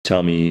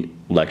Tell me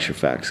lecture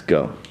facts.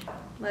 Go.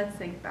 Let's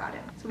think about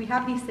it. So we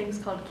have these things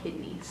called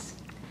kidneys.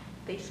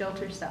 They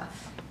filter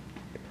stuff.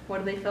 What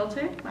do they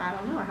filter? I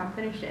don't know. I haven't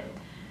finished it.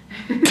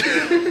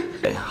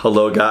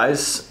 Hello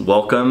guys,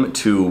 welcome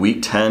to week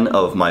 10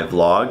 of my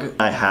vlog.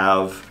 I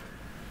have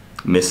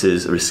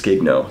Mrs.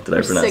 Rescigno. Did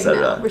I pronounce that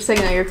right?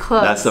 Rescigno, you're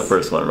close. That's the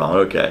first one wrong,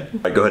 okay. All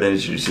right, go ahead and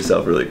introduce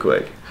yourself really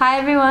quick. Hi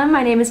everyone,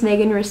 my name is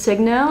Megan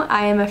Rescigno.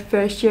 I am a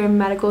first year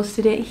medical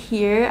student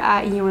here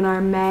at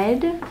UNR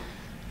Med.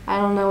 I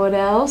don't know what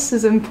else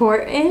is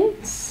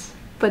important,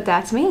 but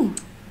that's me.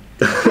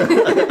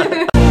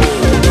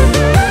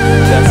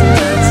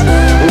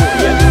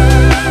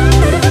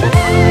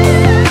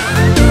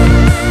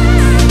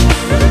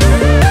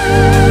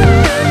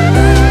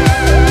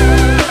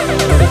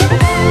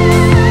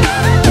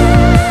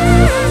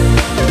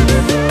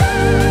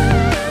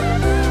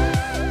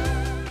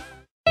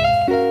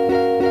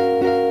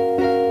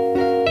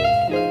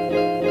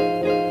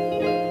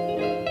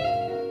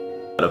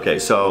 Okay,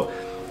 so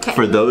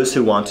for those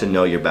who want to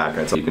know your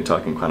background, so you can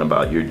talk kind of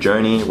about your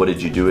journey. What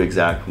did you do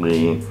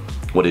exactly?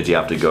 What did you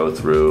have to go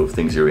through?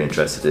 Things you were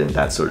interested in,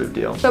 that sort of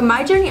deal. So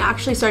my journey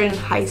actually started in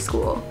high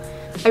school.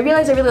 I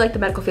realized I really liked the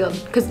medical field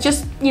because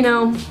just, you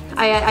know,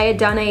 I had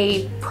done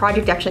a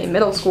project actually in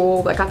middle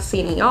school. I got to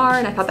see an ER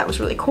and I thought that was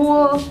really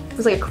cool. It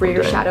was like a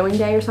career shadowing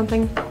day or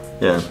something.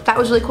 Yeah. That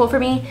was really cool for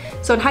me.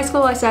 So in high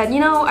school I said, you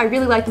know, I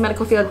really like the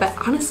medical field, but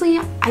honestly,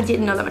 I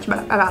didn't know that much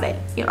about it.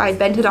 You know, I'd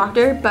been to a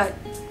doctor, but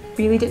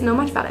really didn't know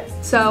much about it.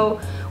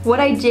 So what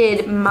I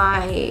did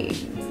my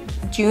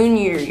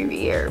junior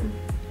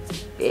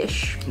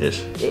year-ish,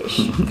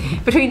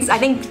 between I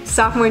think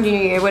sophomore and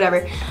junior year,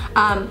 whatever,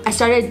 I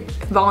started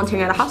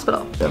volunteering at a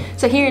hospital. Yeah.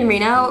 So here in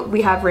Reno,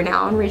 we have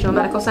Renown Regional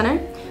Medical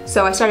Center.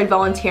 So I started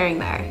volunteering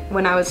there.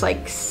 When I was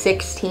like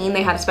 16,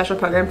 they had a special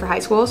program for high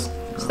schools.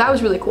 So that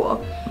was really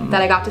cool,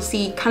 that I got to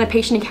see kind of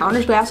patient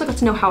encounters, but I also got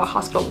to know how a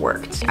hospital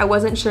worked. I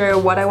wasn't sure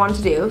what I wanted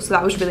to do, so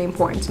that was really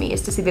important to me,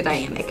 is to see the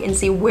dynamic and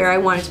see where I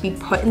wanted to be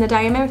put in the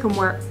dynamic and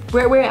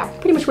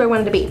pretty much where I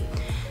wanted to be.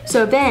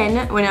 So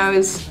then, when I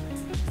was,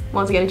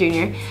 once again a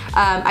junior,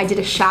 I did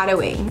a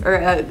shadowing, or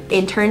an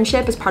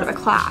internship as part of a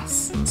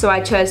class. So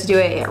I chose to do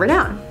it at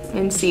Renown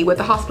and see what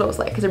the hospital was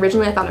like, because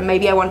originally I thought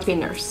maybe I wanted to be a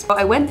nurse. So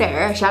I went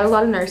there, I shadowed a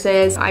lot of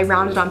nurses, I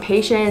rounded on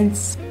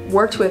patients,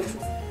 worked with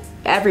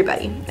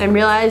everybody, and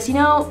realized, you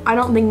know, I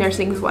don't think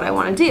nursing is what I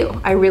want to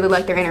do. I really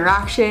like their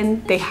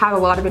interaction. They have a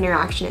lot of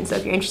interaction, and so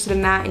if you're interested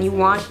in that and you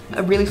want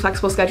a really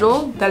flexible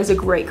schedule, that is a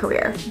great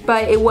career.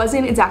 But it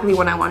wasn't exactly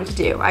what I wanted to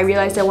do. I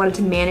realized I wanted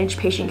to manage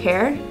patient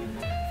care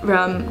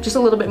just a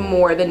little bit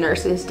more than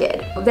nurses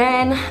did.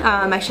 Then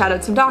I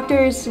shadowed some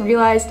doctors,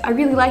 realized I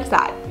really liked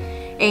that.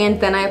 And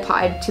then I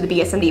applied to the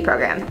BSMD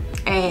program,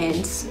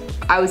 and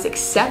I was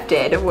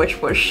accepted,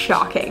 which was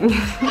shocking.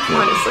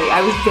 Honestly,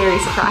 I was very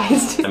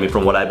surprised. I mean,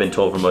 from what I've been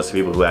told from most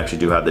people who actually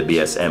do have the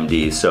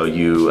BSMD, so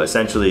you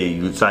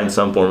sign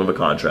some form of a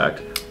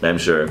contract, I'm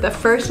sure. The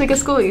first week of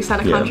school, you sign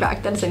a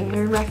contract. That is a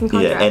nerve-wracking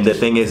contract. Yeah, and the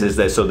thing is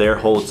that, so they're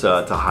held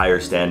to higher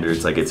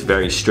standards. Like, it's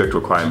very strict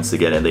requirements to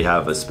get in. They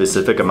have a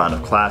specific amount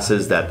of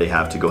classes that they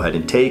have to go ahead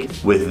and take.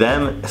 With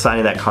them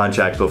signing that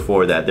contract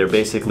before that, they're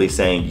basically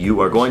saying,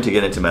 you are going to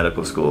get into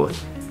medical school,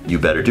 you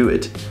better do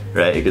it,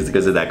 right?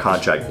 Because of that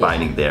contract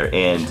binding there,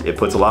 and it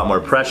puts a lot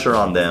more pressure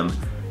on them.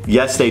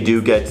 Yes, they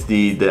do get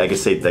like I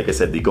said,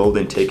 the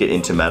golden ticket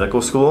into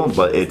medical school,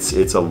 but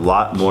it's a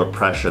lot more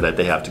pressure that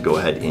they have to go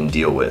ahead and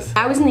deal with.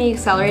 I was in the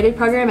accelerated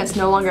program. It's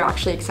no longer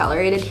actually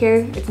accelerated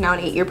here. It's now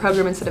an 8-year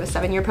program instead of a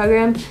 7-year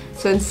program.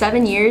 So in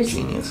 7 years,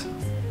 genius.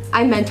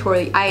 I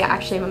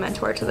actually am a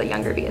mentor to the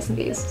younger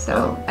BSMDs,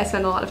 so I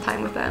spend a lot of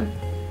time with them.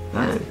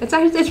 Right.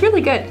 It's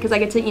really good because I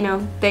get to, you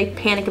know, they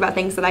panic about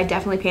things that I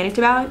definitely panicked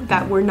about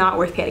that were not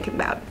worth panicking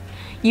about.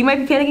 You might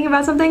be panicking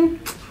about something,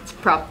 it's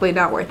probably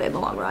not worth it in the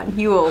long run.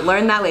 You will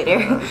learn that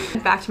later.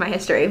 Back to my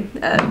history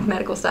of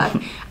medical stuff.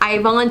 I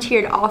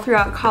volunteered all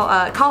throughout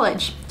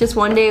college, just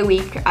 1 day a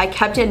week. I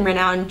kept it in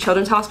Renown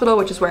Children's Hospital,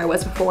 which is where I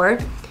was before.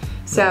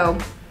 So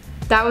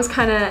that was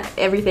kind of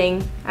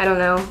everything, I don't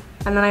know.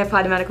 And then I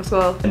applied to medical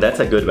school. And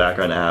that's a good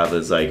background to have,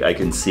 is like, I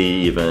can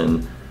see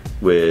even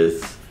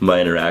with my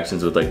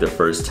interactions with like the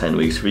first 10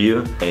 weeks for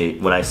you,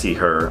 when I see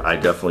her, I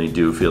definitely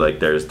do feel like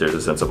there's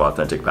a sense of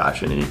authentic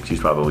passion, and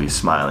she's probably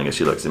smiling as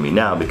she looks at me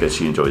now because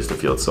she enjoys the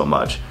field so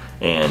much,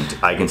 and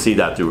I can see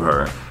that through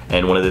her.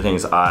 And one of the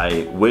things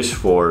I wish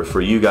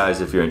for you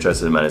guys, if you're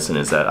interested in medicine,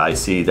 is that I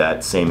see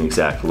that same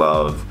exact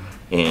love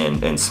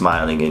and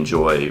smiling and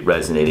joy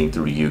resonating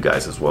through you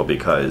guys as well,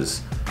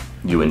 because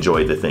you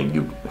enjoy the thing,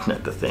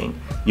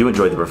 you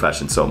enjoy the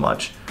profession so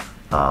much.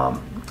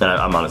 And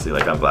I'm honestly,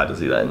 like, I'm glad to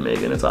see that in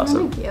Megan. It's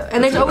awesome. Thank you.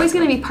 And there's always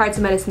going to be parts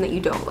of medicine that you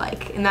don't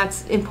like, and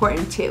that's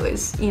important too.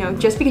 Is, you know,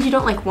 just because you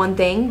don't like one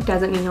thing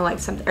doesn't mean you like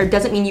something, or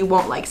doesn't mean you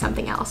won't like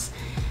something else.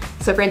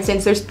 So, for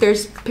instance,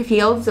 there's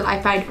fields that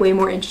I find way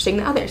more interesting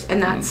than others,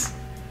 and that's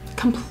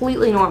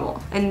completely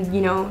normal. And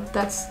you know,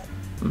 that's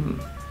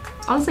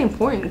honestly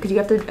important because you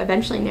have to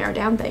eventually narrow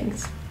down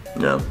things.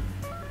 Yeah.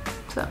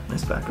 So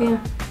nice background.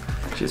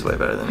 Yeah. She's way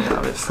better than me,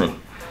 obviously.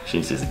 She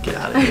needs to get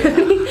out of here.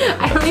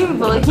 I don't even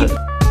believe.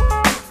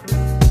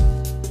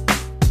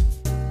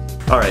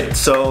 Alright,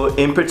 so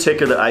in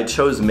particular I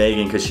chose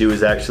Megan because she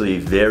was actually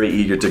very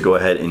eager to go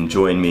ahead and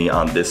join me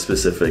on this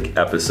specific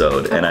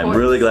episode. And I'm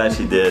really glad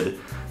she did,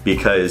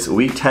 because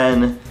week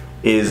 10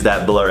 is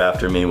that blur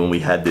after me when we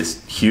had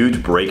this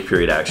huge break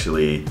period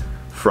actually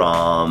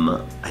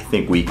from I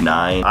think week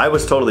 9. I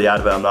was totally out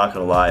of it, I'm not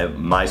gonna lie.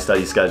 My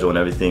study schedule and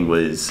everything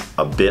was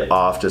a bit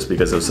off just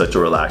because it was such a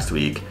relaxed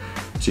week.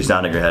 She's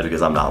nodding her head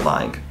because I'm not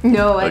lying.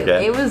 No,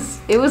 okay? it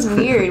was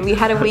weird. We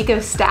had a week of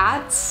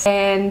stats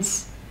and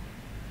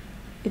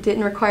it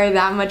didn't require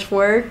that much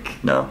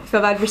work. No. I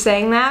feel bad for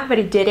saying that, but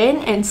it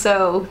didn't, and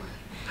so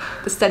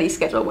the study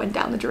schedule went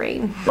down the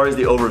drain. As far as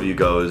the overview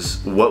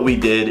goes, what we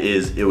did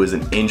is it was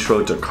an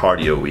intro to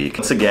cardio week.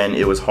 Once again,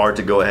 it was hard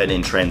to go ahead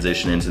and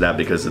transition into that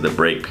because of the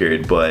break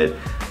period, but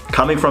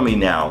coming from me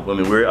now, I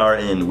mean, we are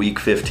in week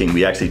 15,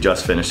 we actually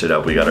just finished it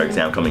up, we got our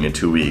exam coming in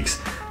 2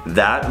 weeks.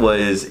 That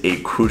was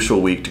a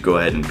crucial week to go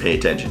ahead and pay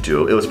attention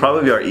to. It was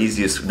probably our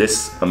easiest,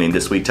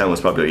 this week 10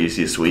 was probably our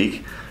easiest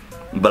week,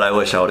 but I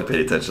wish I would have paid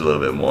attention a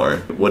little bit more.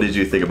 What did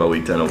you think about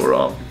week 10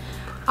 overall?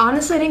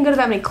 Honestly, I didn't go to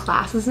that many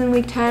classes in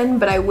week 10,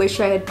 but I wish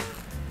I had,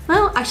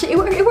 well, actually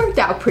it worked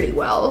out pretty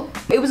well.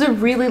 It was a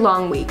really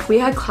long week. We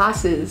had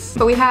classes,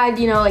 but we had,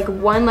 you know, like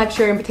one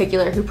lecturer in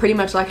particular who pretty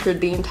much lectured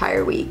the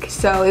entire week.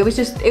 So it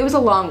was a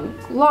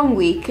long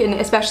week, and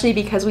especially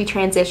because we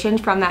transitioned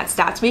from that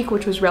stats week,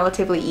 which was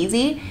relatively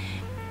easy,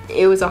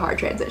 it was a hard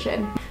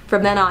transition.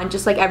 From then on,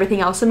 just like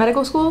everything else in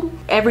medical school,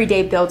 every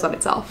day builds on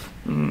itself.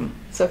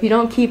 So if you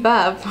don't keep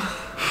up,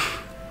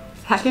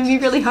 that can be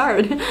really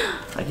hard.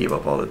 I keep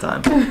up all the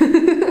time.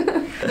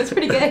 That's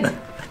pretty good.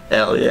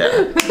 Hell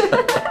yeah.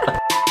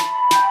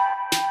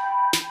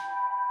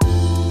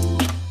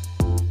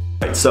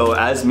 So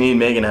as me and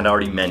Megan had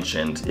already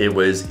mentioned, it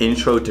was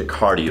intro to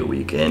cardio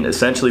week, and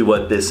essentially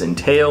what this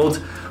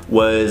entailed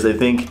was, I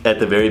think at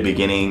the very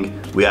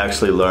beginning, we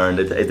actually learned,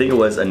 I think it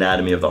was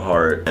anatomy of the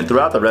heart, and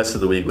throughout the rest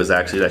of the week was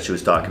actually that she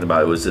was talking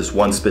about, it was this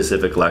one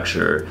specific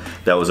lecture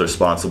that was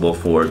responsible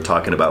for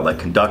talking about like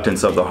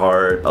conductance of the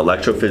heart,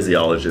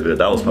 electrophysiology of it.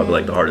 That was probably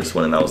like the hardest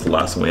one, and that was the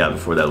last one we had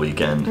before that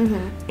weekend.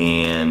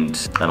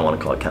 And I don't want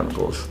to call it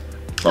chemicals.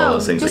 All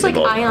those things just like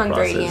ion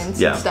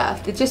gradients and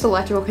stuff. It's just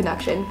electrical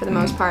conduction for the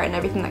most part and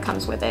everything that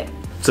comes with it.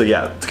 So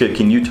yeah, it's good.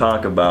 Can you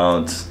talk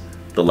about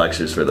the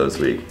lectures for those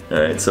week? All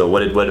right, so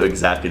what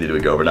exactly did we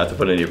go over? Not to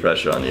put any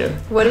pressure on you.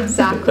 What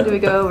exactly did we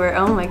go over?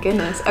 Oh my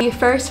goodness. We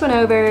first went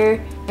over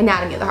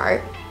anatomy of the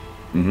heart.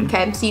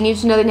 Okay, so you need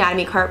to know the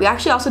anatomy of the heart. We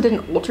actually also did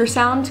an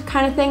ultrasound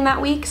kind of thing that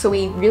week, so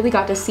we really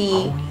got to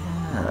see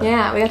we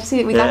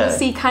got to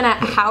see kind of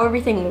how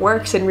everything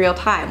works in real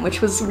time,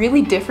 which was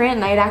really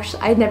different, and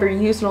I'd never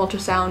used an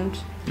ultrasound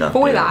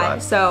for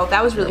that, so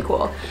that was really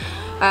cool.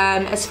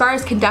 As far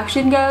as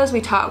conduction goes, we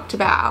talked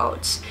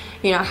about,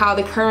 you know, how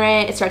the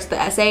current, it starts at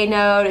the SA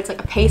node, it's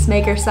like a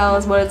pacemaker cell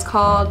is what it's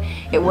called.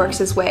 It works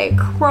its way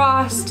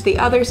across to the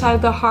other side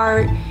of the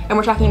heart, and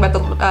we're talking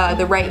about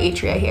the right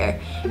atria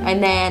here.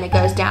 And then it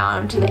goes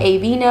down to the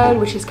AV node,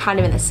 which is kind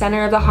of in the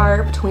center of the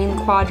heart, between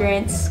the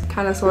quadrants,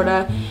 kind of, sort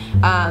of.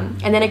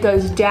 And then it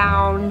goes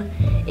down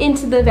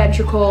into the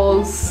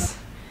ventricles.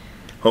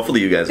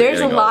 Hopefully you guys There's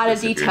a lot of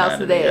details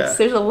to this.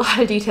 There's a lot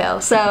of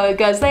details. So it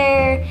goes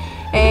there,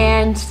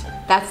 and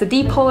that's the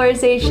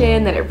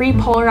depolarization, then it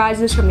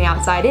repolarizes from the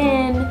outside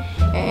in,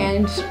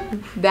 and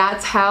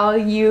that's how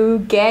you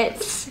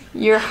get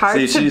your heart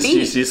to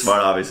beat. She's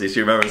smart, obviously.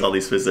 She remembers all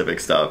these specific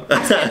stuff.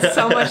 I spent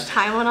so much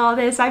time on all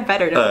this, I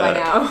better know by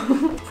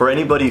now. For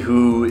anybody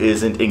who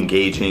isn't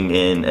engaging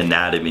in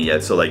anatomy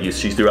yet, so like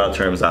she threw out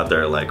terms out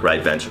there like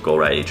right ventricle,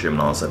 right atrium,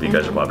 and all that stuff, you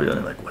guys are probably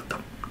going like, what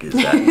the is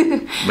that?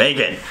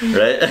 Megan,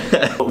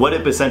 right? What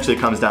it essentially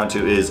comes down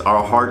to is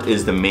our heart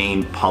is the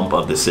main pump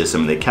of the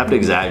system. They kept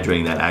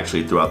exaggerating that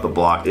actually throughout the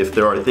block. If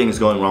there are things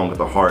going wrong with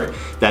the heart,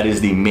 that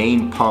is the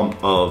main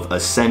pump of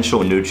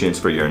essential nutrients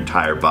for your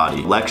entire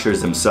body.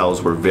 Lectures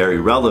themselves were very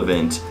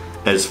relevant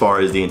as far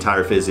as the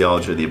entire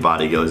physiology of the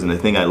body goes. And the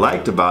thing I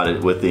liked about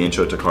it with the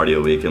intro to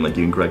cardio week, and like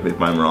you can correct me if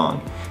I'm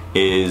wrong,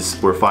 is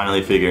we're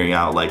finally figuring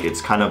out like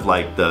it's kind of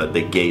like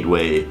the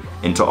gateway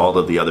into all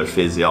of the other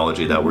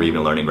physiology that we're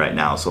even learning right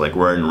now. So like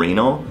we're in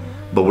renal,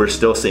 but we're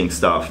still seeing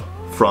stuff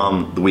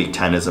from the week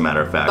 10 as a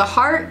matter of fact. The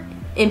heart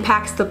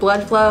impacts the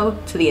blood flow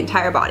to the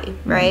entire body,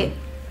 right?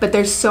 But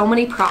there's so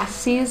many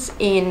processes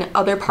in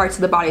other parts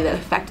of the body that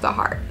affect the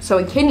heart. So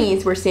in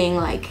kidneys, we're seeing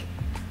like,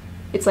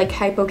 it's like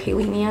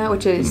hypokalemia,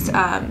 which is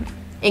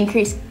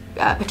increased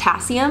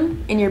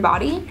potassium in your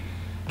body.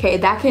 Okay,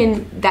 that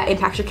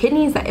impacts your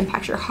kidneys, that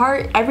impacts your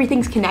heart,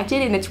 everything's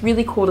connected, and it's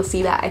really cool to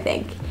see that, I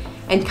think.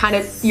 And kind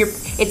of,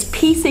 it's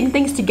piecing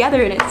things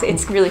together, and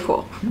it's really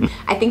cool.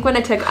 I think when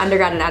I took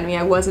undergrad anatomy,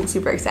 I wasn't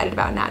super excited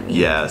about anatomy.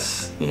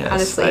 Yes,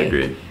 honestly, I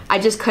agree. I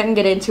just couldn't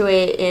get into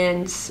it,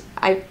 and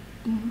I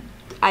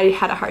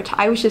had a hard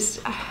time.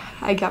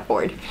 I got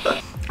bored.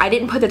 I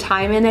didn't put the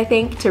time in, I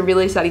think, to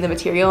really study the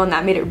material, and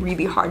that made it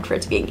really hard for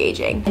it to be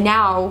engaging. And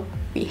now,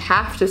 we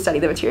have to study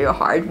the material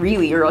hard,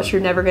 really, or else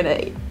you're never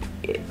gonna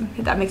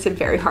that makes it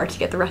very hard to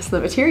get the rest of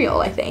the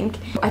material, I think.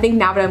 I think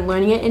now that I'm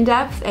learning it in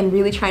depth and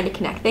really trying to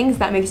connect things,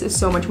 that makes it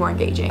so much more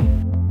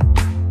engaging.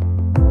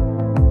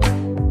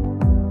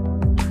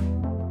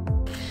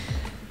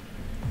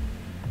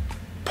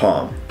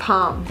 Palm.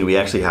 Palm. We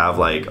actually have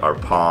like our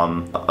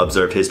palm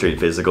observed history and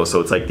physical, so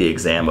it's like the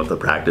exam of the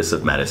practice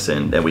of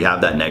medicine, and we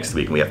have that next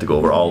week and we have to go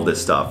over all of this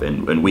stuff.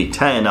 And in week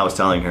 10 I was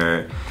telling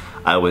her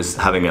I was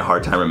having a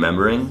hard time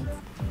remembering,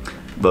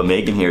 but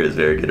Megan here is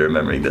very good at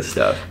remembering this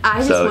stuff. I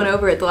just went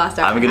over it the last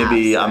hour. I'm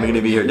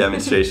gonna be her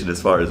demonstration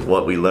as far as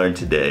what we learned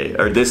today,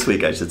 or this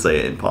week I should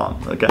say, in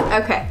palm. Okay.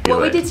 Okay.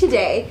 What we did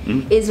today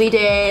is we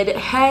did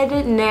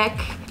head, neck.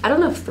 I don't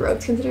know if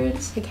throat's considered.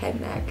 It's like head,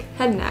 neck.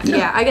 Head, neck.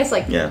 Yeah, I guess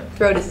like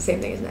throat is the same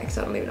thing as neck,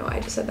 so I don't even know why I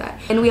just said that.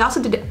 And we also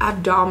did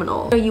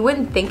abdominal. You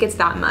wouldn't think it's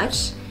that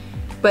much,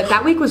 but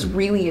that week was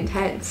really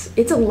intense.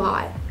 It's a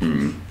lot.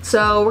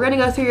 So we're gonna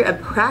go through a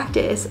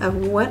practice of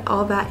what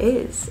all that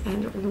is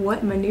and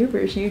what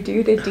maneuvers you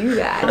do to do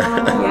that.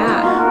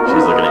 Yeah.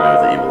 She's looking at me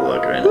with an evil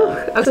look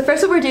right now. So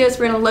first what we're doing is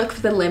we're gonna look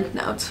for the lymph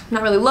nodes.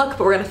 Not really look,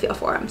 but we're gonna feel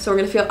for them. So we're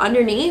gonna feel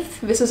underneath.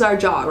 This is our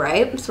jaw,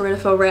 right? So we're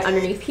gonna feel right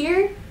underneath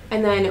here.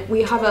 And then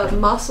we have a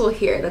muscle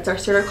here, that's our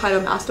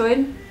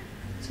sternocleidomastoid.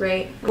 That's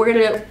right. We're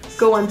gonna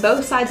go on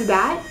both sides of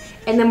that.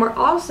 And then we're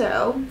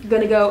also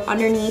gonna go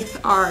underneath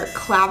our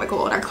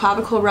clavicle, and our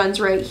clavicle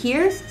runs right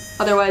here,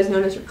 otherwise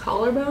known as your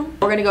collarbone.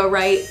 We're gonna go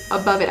right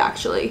above it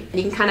actually.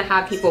 And you can kind of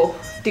have people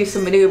do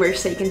some maneuvers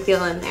so you can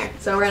feel in there.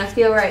 So we're gonna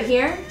feel right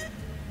here.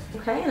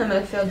 Okay, and I'm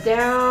gonna feel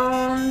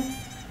down.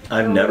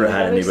 I've never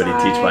had anybody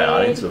teach my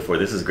audience before.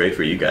 This is great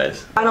for you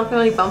guys. I don't feel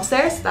any bumps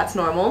there, so that's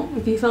normal.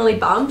 If you feel any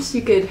bumps,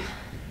 you could,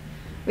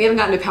 we haven't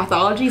gotten to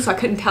pathology, so I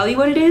couldn't tell you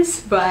what it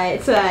is,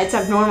 but it's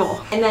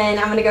abnormal. And then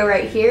I'm gonna go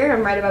right here.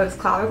 I'm right above his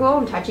clavicle.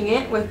 I'm touching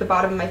it with the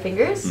bottom of my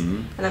fingers,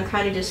 and I'm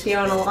kind of just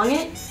feeling along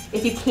it.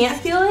 If you can't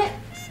feel it,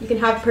 you can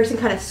have a person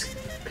kind of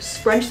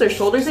scrunch their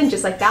shoulders in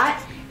just like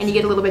that, and you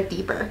get a little bit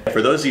deeper.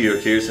 For those of you who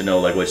are curious to know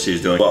like what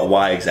she's doing,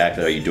 why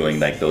exactly are you doing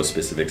like those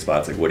specific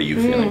spots? Like what are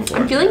you feeling for?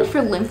 I'm feeling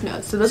for lymph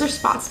nodes. So those are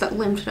spots that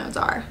lymph nodes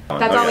are.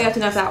 That's all we have to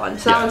know for that one.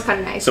 So that one's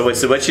kind of nice. So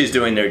what she's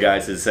doing there,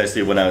 guys, is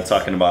essentially when I was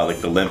talking about like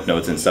the lymph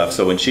nodes and stuff.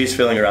 So when she's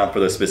feeling around for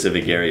those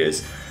specific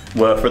areas,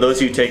 well, for those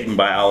of you taking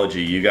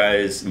biology, you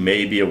guys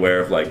may be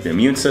aware of like the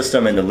immune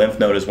system, and the lymph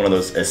node is one of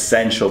those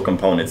essential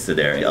components to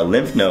there. A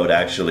lymph node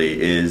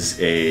actually is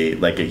a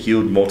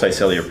huge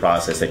multicellular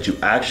process that you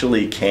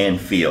actually can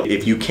feel.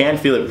 If you can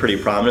feel it pretty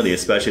prominently,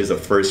 especially as a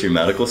first year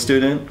medical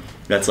student,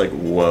 that's like,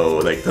 whoa,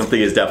 like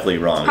something is definitely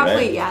wrong, probably,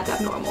 right? Yeah, it's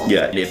abnormal.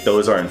 Yeah, and if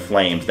those are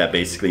inflamed, that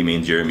basically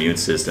means your immune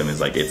system is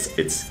like,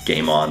 it's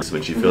game on. So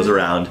when she feels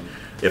around,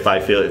 if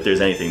there's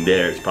anything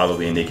there, it's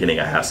probably indicating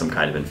I have some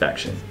kind of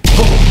infection.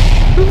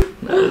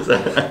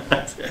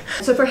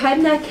 So for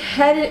head, neck,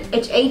 head,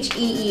 it's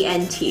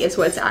H-E-E-N-T is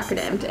what it's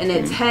acronymed, and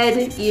it's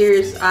head,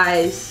 ears,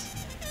 eyes,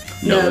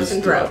 nose,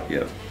 and throat.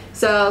 Yeah.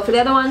 So for the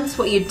other ones,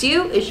 what you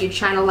do is you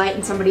shine a light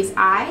in somebody's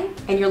eye,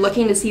 and you're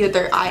looking to see that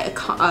their eye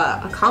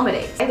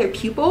accommodates. Their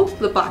pupil,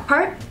 the black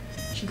part,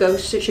 should go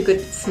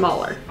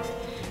smaller.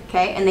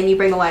 Okay, and then you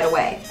bring the light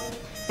away.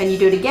 Then you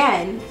do it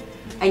again,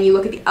 and you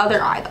look at the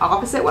other eye, the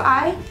opposite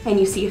eye, and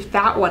you see if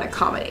that one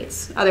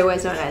accommodates,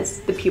 otherwise known as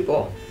the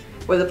pupil,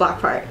 where the black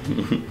part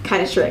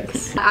kind of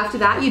shrinks. After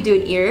that, you do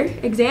an ear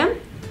exam,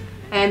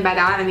 and by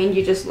that I mean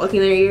you just look in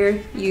their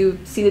ear, you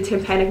see the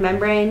tympanic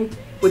membrane,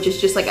 which is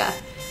just like a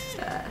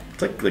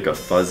it's like a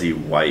fuzzy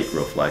white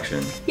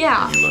reflection.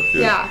 Yeah. When you look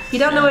through. Yeah. If you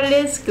don't know what it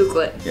is,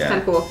 Google it. It's yeah. kind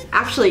of cool.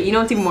 Actually, you know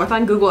what's even more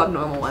fun? Google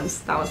abnormal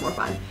ones. That one's more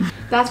fun.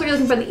 That's what you're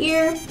looking for in the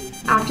ear.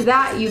 After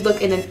that, you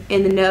look in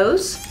the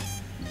nose,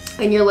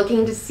 and you're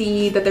looking to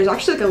see that there's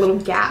actually like a little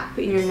gap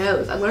in your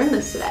nose. I learned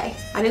this today.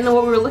 I didn't know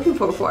what we were looking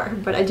for before,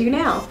 but I do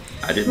now.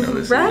 I didn't know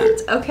this right?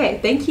 either. Okay,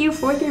 thank you,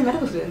 fourth year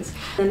medical students.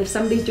 And if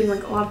somebody's doing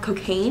like a lot of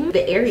cocaine,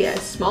 the area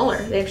is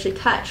smaller. They actually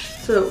touch.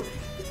 So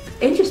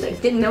interesting,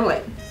 didn't know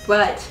it.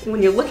 But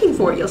when you're looking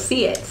for it, you'll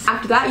see it.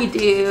 After that,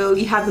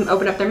 you have them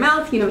open up their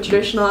mouth, you know,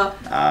 traditional.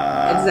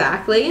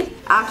 Exactly.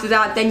 After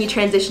that, then you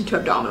transition to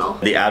abdominal.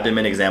 The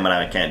abdomen exam, and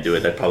I can't do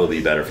it. That'd probably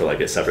be better for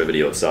like a separate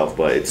video itself.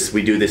 But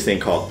we do this thing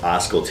called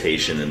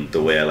auscultation, and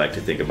the way I like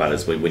to think about it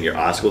is when you're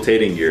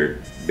auscultating, you're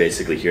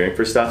basically hearing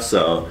for stuff.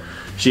 So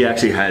she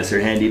actually has her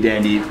handy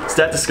dandy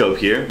stethoscope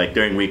here. Like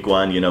during week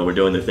 1, you know, we're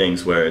doing the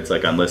things where it's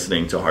like I'm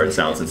listening to heart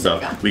sounds and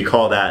stuff. We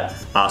call that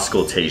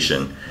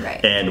auscultation.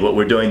 Right. And what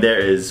we're doing there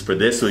is for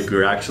this week,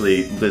 we're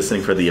actually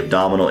listening for the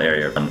abdominal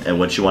area. And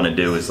what you want to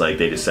do is like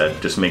they just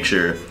said, just make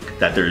sure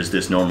that there's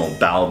this normal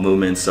bowel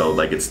movement. So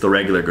like it's the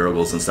regular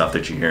gurgles and stuff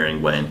that you're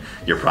hearing when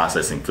you're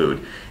processing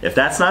food. If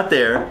that's not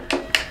there,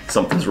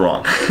 something's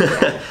wrong.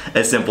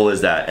 As simple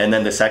as that. And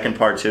then the second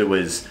part too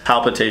was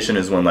palpitation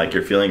is when like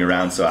you're feeling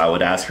around, so I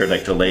would ask her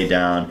like to lay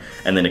down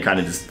and then to kind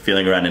of just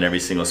feeling around in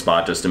every single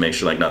spot just to make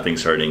sure like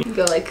nothing's hurting.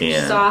 Go like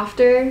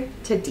softer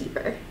to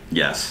deeper.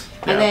 Yes.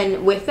 And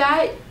then with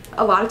that,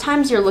 a lot of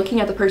times you're looking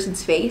at the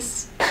person's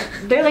face.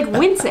 They're like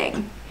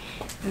wincing.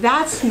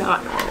 That's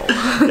not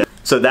normal.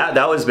 So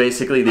that was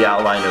basically the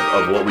outline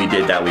of what we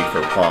did that week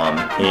for prom.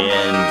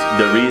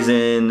 And the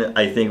reason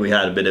I think we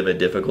had a bit of a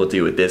difficulty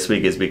with this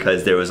week is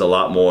because there was a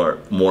lot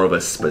more of a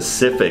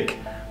specific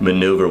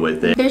maneuver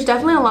with it. There's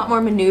definitely a lot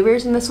more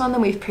maneuvers in this one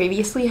than we've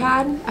previously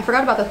had. I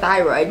forgot about the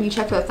thyroid. You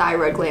checked for the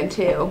thyroid gland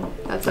too.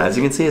 As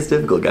you can see, it's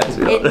difficult, guys.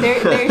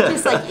 There's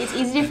just like, it's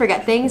easy to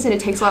forget things, and it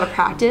takes a lot of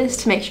practice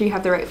to make sure you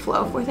have the right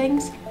flow for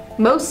things.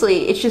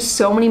 Mostly, it's just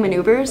so many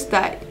maneuvers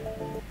that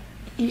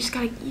you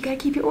gotta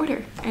keep your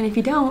order. And if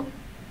you don't,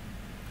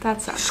 that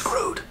sucks.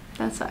 Screwed.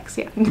 That sucks,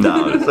 yeah.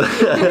 No. No,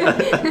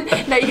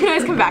 you can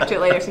always come back to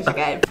it later since you're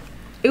good.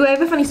 Ooh, I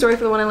have a funny story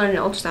for the one I learned in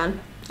ultrasound.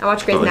 I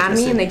watched Grey's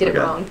Anatomy and they did it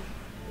wrong.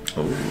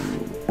 Oh,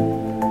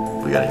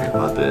 we gotta hear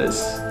about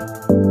this.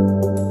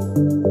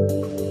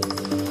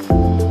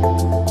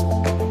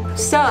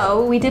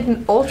 So we did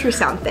an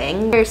ultrasound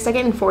thing. Our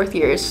second and fourth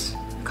years,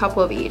 a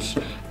couple of each,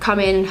 come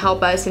in and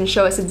help us and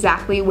show us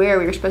exactly where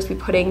we were supposed to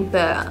be putting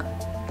the,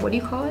 what do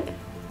you call it?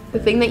 The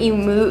thing that you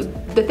move,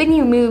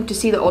 to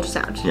see the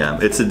ultrasound. Yeah,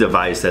 it's a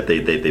device that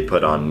they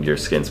put on your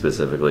skin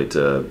specifically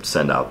to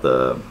send out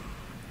the,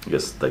 I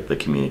guess, like the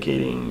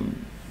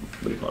communicating,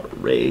 what do you call it,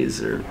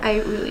 rays or... I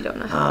really don't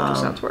know how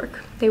ultrasounds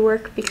work. They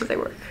work because they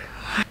work.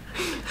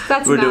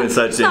 We're doing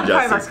such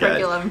injustice,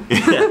 guys.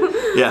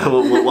 Yeah,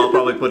 we'll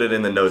probably put it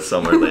in the notes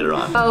somewhere later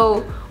on.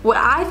 So what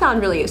I found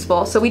really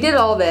useful, so we did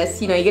all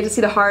this, you know, you get to see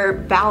the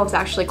heart valves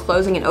actually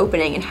closing and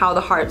opening and how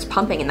the heart's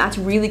pumping, and that's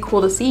really cool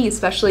to see,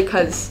 especially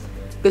because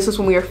this was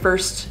when we were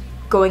first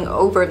going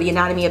over the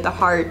anatomy of the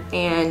heart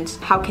and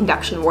how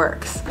conduction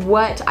works.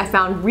 What I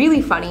found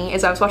really funny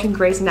is I was watching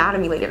Grey's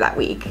Anatomy later that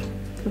week,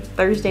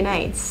 Thursday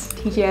nights,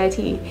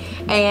 TGIT,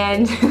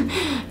 and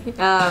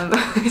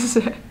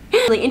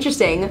really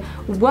interesting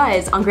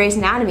was on Grey's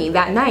Anatomy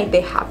that night they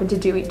happened to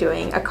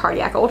doing a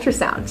cardiac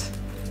ultrasound.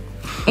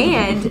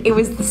 And it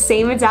was the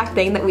same exact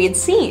thing that we had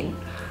seen,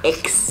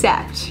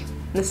 except,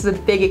 this is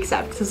a big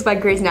except, this is why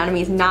Grey's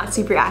Anatomy is not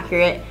super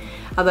accurate,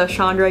 although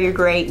Chandra, you're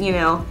great, you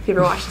know, if you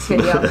ever watch this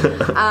video.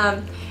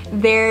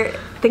 Their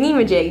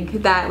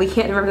thingy-majig that we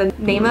can't remember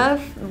the name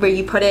of, where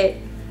you put it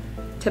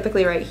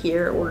typically right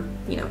here or,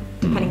 you know,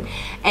 depending,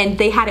 and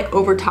they had it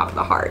over top of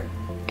the heart.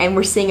 And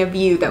we're seeing a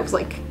view that was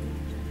like,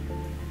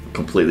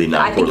 completely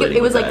not. I think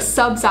it was like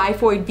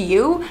sub-xiphoid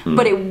view,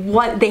 but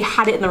they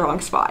had it in the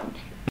wrong spot.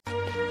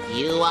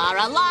 You are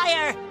a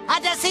liar, a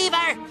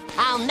deceiver.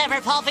 I'll never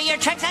fall for your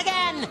tricks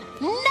again.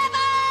 Never!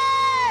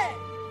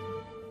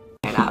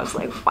 And I was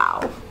like,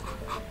 wow.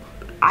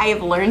 I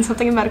have learned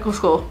something in medical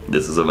school.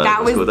 This is a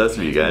medical school, that's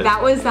for you guys.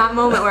 That was that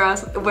moment where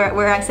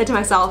I said to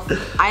myself,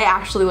 I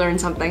actually learned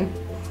something.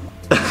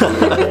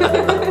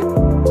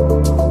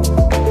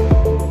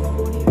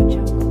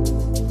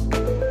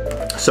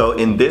 So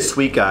in this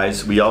week,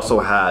 guys, we also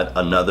had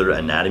another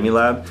anatomy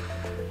lab.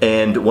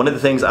 And one of the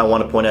things I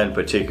want to point out in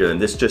particular,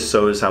 and this just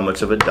shows how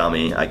much of a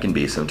dummy I can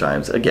be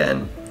sometimes,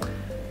 again,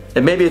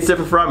 and maybe it's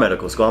different for our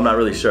medical school, I'm not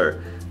really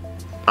sure.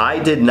 I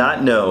did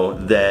not know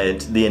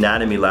that the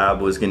anatomy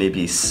lab was going to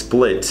be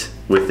split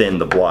within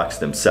the blocks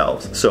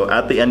themselves. So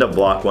at the end of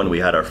block 1, we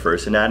had our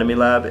first anatomy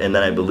lab, and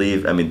then I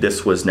believe,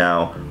 this was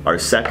now our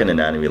second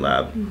anatomy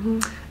lab.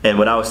 And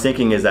what I was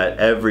thinking is that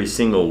every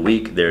single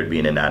week there'd be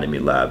an anatomy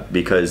lab,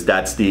 because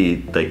that's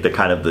the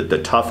kind of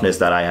the toughness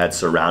that I had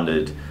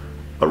surrounded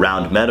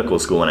around medical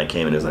school when I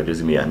came in. Is like, there's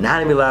gonna be an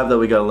anatomy lab that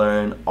we gotta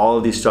learn, all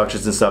of these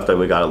structures and stuff that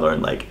we gotta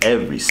learn like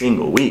every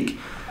single week.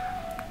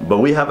 But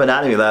we have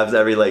anatomy labs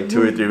every like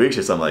 2 or 3 weeks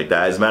or something like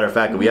that. As a matter of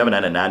fact, we haven't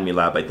had an anatomy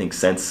lab, I think,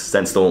 since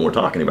the one we're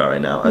talking about right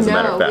now, as a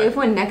matter of fact. We have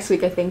one next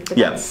week, I think.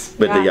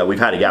 But we've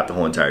had a gap the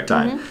whole entire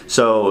time.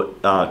 So,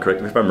 correct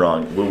me if I'm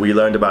wrong, what we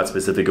learned about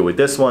specifically with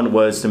this one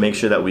was to make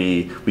sure that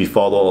we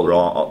follow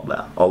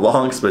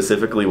along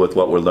specifically with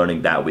what we're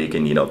learning that week,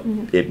 and, you know,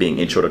 it being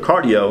intro to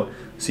cardio,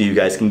 so you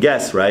guys can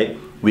guess, right?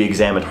 We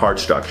examined heart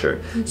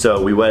structure.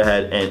 So we went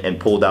ahead and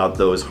pulled out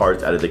those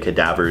hearts out of the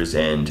cadavers,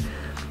 and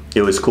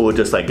it was cool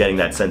just like getting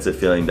that sense of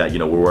feeling that, you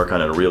know, we're working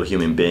on a real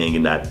human being,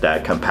 and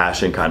that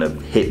compassion kind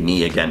of hit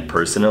me again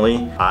personally.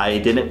 I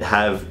didn't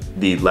have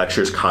the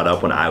lectures caught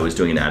up when I was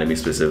doing anatomy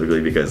specifically,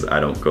 because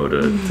I don't go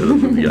to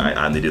the,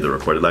 I only do the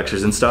recorded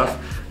lectures and stuff.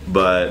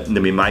 But I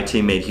mean, my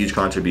team made huge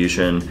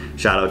contribution.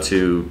 Shout out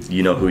to,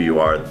 you know who you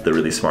are, the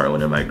really smart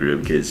one in my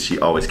group, because she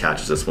always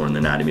catches us more in the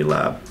anatomy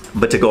lab.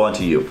 But to go on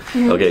to you,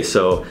 okay,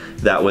 so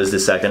that was the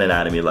second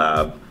anatomy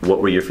lab. What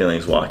were your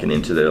feelings walking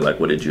into there? Like,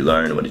 what did you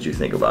learn? What did you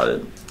think about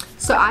it?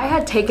 So I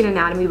had taken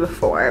anatomy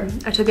before.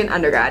 I took an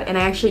undergrad, and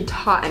I actually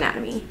taught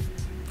anatomy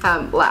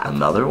lab.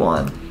 Another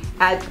one.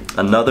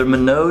 Another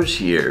Manoj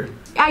here.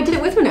 I did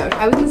it with Manoj.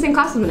 I was in the same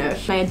class as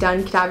Manoj. I had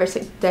done cadaver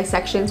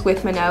dissections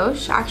with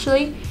Manoj,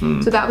 actually.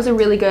 So that was a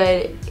really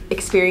good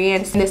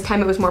experience. And this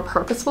time it was more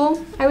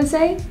purposeful, I would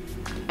say.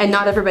 And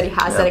not everybody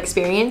has that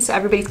experience. So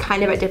everybody's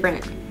kind of at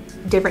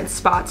different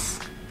spots,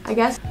 I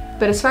guess.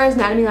 But as far as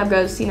anatomy lab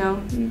goes, you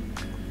know,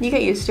 you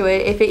get used to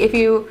it. If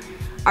you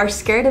are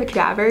scared of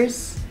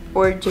cadavers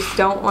or just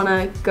don't want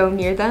to go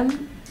near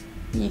them,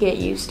 you get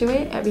used to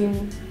it. I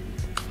mean,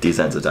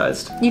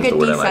 desensitized. You get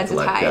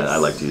desensitized. I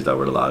like to use that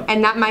word a lot.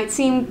 And that might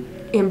seem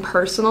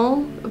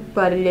impersonal,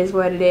 but it is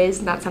what it is,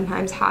 and that's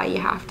sometimes how you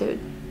have to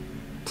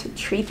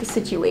treat the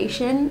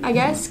situation, I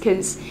guess,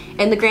 because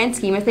in the grand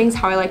scheme of things,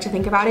 how I like to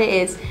think about it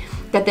is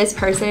that this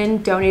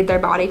person donated their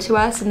body to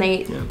us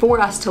and for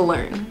us to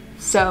learn.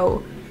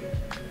 So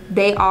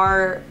they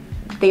are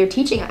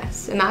teaching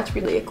us, and that's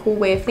really a cool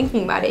way of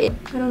thinking about it.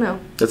 I don't know.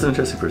 That's an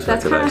interesting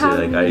perspective,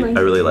 actually. Like, I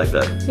really like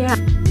that. Yeah.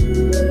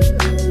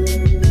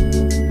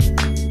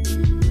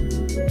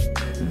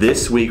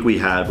 This week we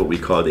had what we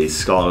called a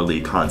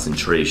scholarly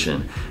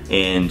concentration,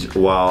 and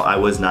while I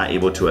was not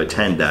able to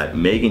attend that,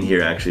 Megan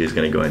here actually is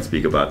going to go and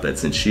speak about that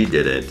since she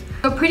did it.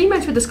 So pretty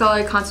much with the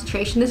scholarly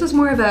concentration, this is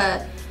more of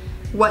a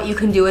what you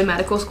can do in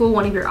medical school,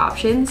 one of your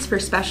options for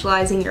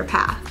specializing your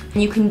path.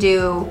 You can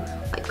do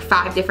like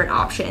 5 different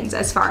options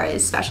as far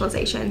as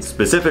specializations.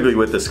 Specifically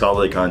with the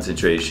scholarly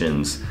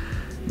concentrations,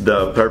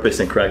 the purpose,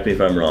 and correct me if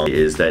I'm wrong,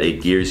 is that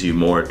it gears you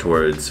more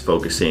towards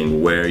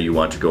focusing where you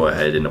want to go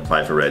ahead and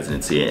apply for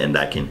residency, and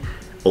that can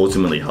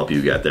ultimately help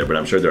you get there, but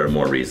I'm sure there are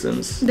more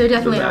reasons. There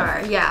definitely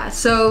are, yeah.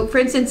 So for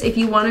instance, if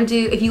you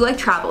like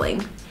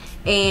traveling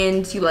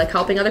and you like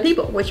helping other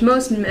people, which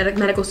most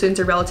medical students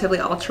are relatively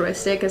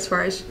altruistic as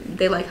far as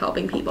they like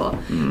helping people.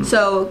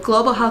 So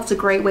global health is a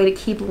great way to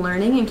keep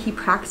learning and keep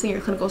practicing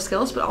your clinical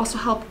skills, but also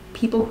help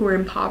people who are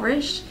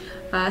impoverished,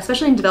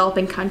 especially in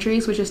developing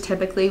countries, which is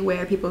typically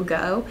where people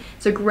go.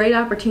 It's a great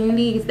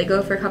opportunity if they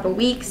go for a couple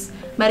weeks.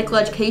 Medical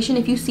education,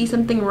 if you see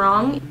something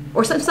wrong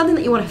or something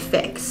that you want to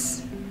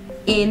fix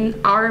in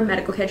our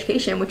medical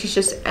education, which is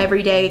just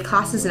everyday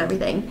classes and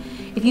everything,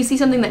 if you see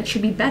something that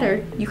should be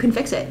better, you can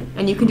fix it.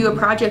 And you can do a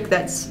project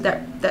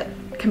that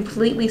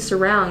completely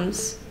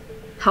surrounds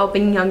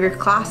helping younger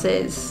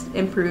classes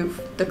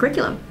improve the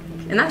curriculum.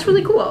 And that's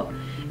really cool.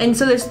 And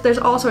so there's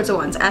all sorts of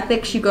ones.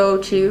 Ethics, you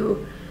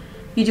do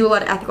a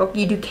lot of ethical,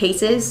 you do case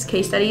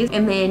studies,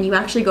 and then you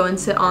actually go and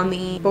sit on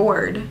the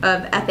board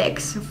of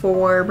ethics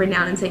for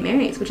Renown and St.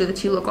 Mary's, which are the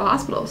 2 local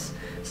hospitals.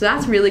 So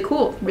that's really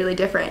cool, really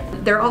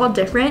different. They're all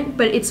different,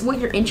 but it's what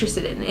you're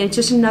interested in. And it's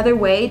just another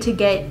way to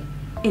get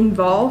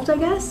involved, I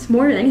guess,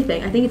 more than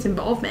anything. I think it's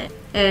involvement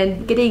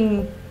and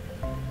getting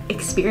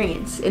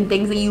experience in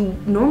things that you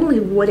normally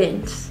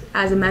wouldn't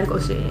as a medical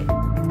student.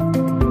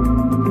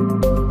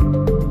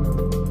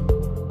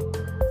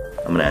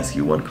 I'm gonna ask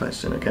you one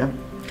question, okay?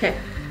 Okay.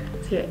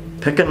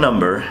 Pick a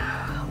number,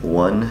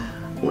 1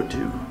 or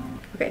 2.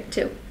 Okay,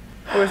 2.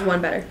 Or is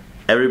 1 better?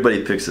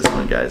 Everybody picks this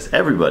one, guys.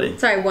 Everybody.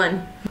 Sorry,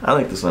 1. I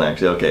like this one,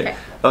 actually.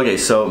 Okay,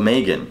 so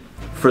Megan,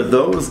 for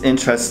those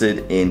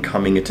interested in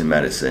coming into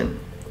medicine,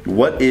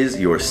 what is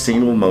your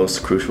single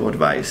most crucial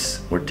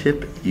advice or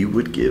tip you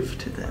would give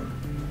to them?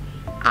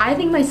 I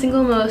think my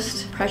single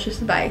most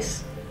precious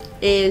advice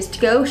is to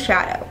go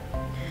shadow,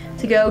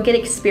 to go get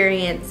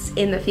experience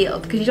in the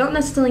field, because you don't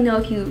necessarily know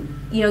if you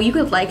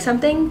could like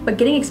something, but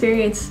getting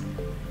experience,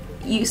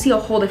 you see a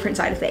whole different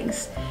side of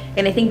things.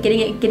 And I think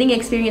getting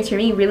experience for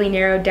me really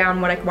narrowed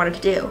down what I wanted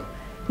to do.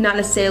 Not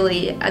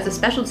necessarily as a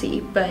specialty,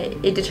 but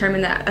it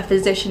determined that a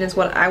physician is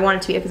what I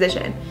wanted to be, a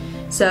physician.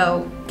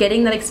 So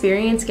getting that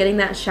experience, getting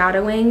that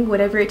shadowing,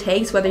 whatever it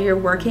takes, whether you're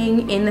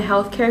working in the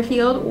healthcare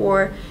field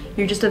or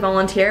you're just a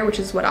volunteer, which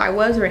is what I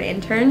was, or an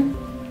intern,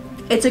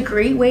 it's a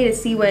great way to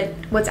see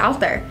what's out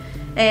there.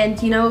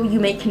 And you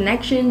make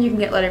connections, you can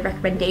get letter of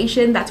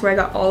recommendation. That's where I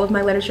got all of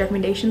my letters of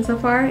recommendation so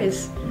far,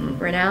 is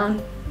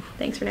Renown.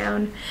 Thanks,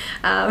 Renown.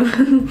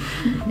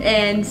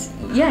 And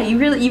yeah, you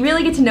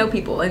really get to know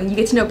people, and you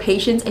get to know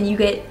patients, and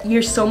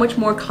you're so much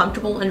more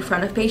comfortable in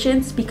front of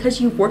patients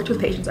because you've worked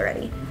with patients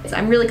already. So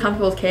I'm really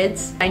comfortable with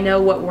kids. I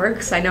know what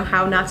works. I know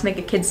how not to make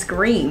a kid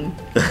scream.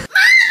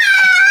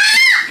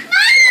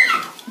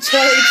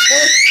 Done.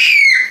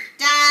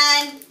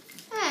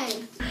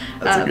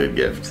 That's a good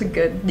gift. It's a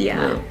good,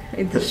 yeah.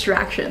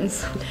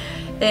 Distractions.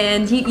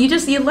 And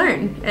you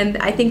learn. And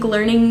I think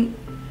learning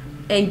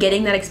and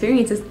getting that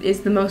experience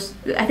is the most,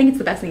 I think it's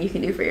the best thing you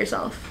can do for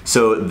yourself.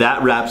 So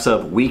that wraps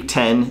up week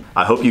 10.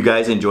 I hope you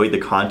guys enjoyed the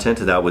content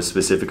that was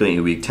specifically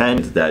in week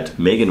 10 that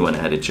Megan went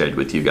ahead and shared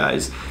with you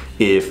guys.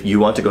 If you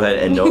want to go ahead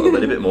and know a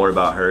little bit more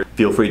about her,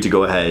 feel free to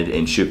go ahead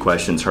and shoot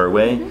questions her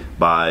way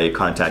by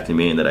contacting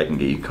me, and that I can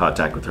get you in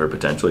contact with her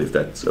potentially, if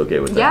that's okay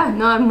with that. Yeah,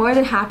 no, I'm more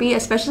than happy,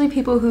 especially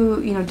people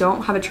who,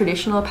 don't have a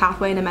traditional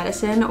pathway into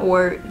medicine,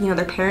 or,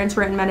 their parents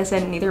were in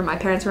medicine, and neither of my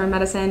parents were in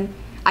medicine.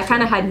 I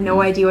kind of had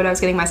no idea what I was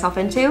getting myself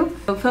into.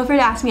 So feel free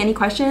to ask me any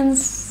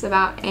questions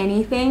about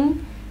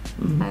anything.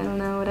 I don't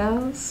know what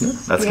else. Yeah,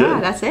 that's good. Yeah,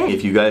 that's it.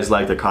 If you guys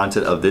like the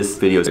content of this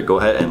video, go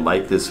ahead and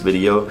like this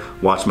video,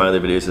 watch my other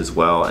videos as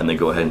well, and then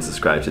go ahead and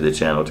subscribe to the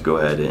channel to go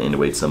ahead and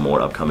await some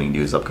more upcoming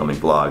news, upcoming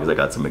vlogs. I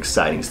got some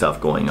exciting stuff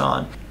going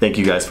on. Thank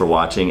you guys for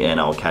watching, and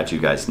I'll catch you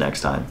guys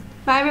next time.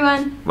 Bye,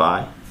 everyone.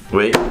 Bye.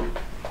 Wait.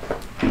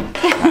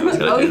 I was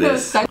gonna do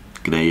this.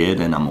 Creer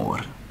en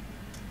amor.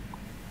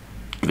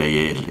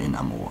 Creer en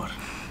amor.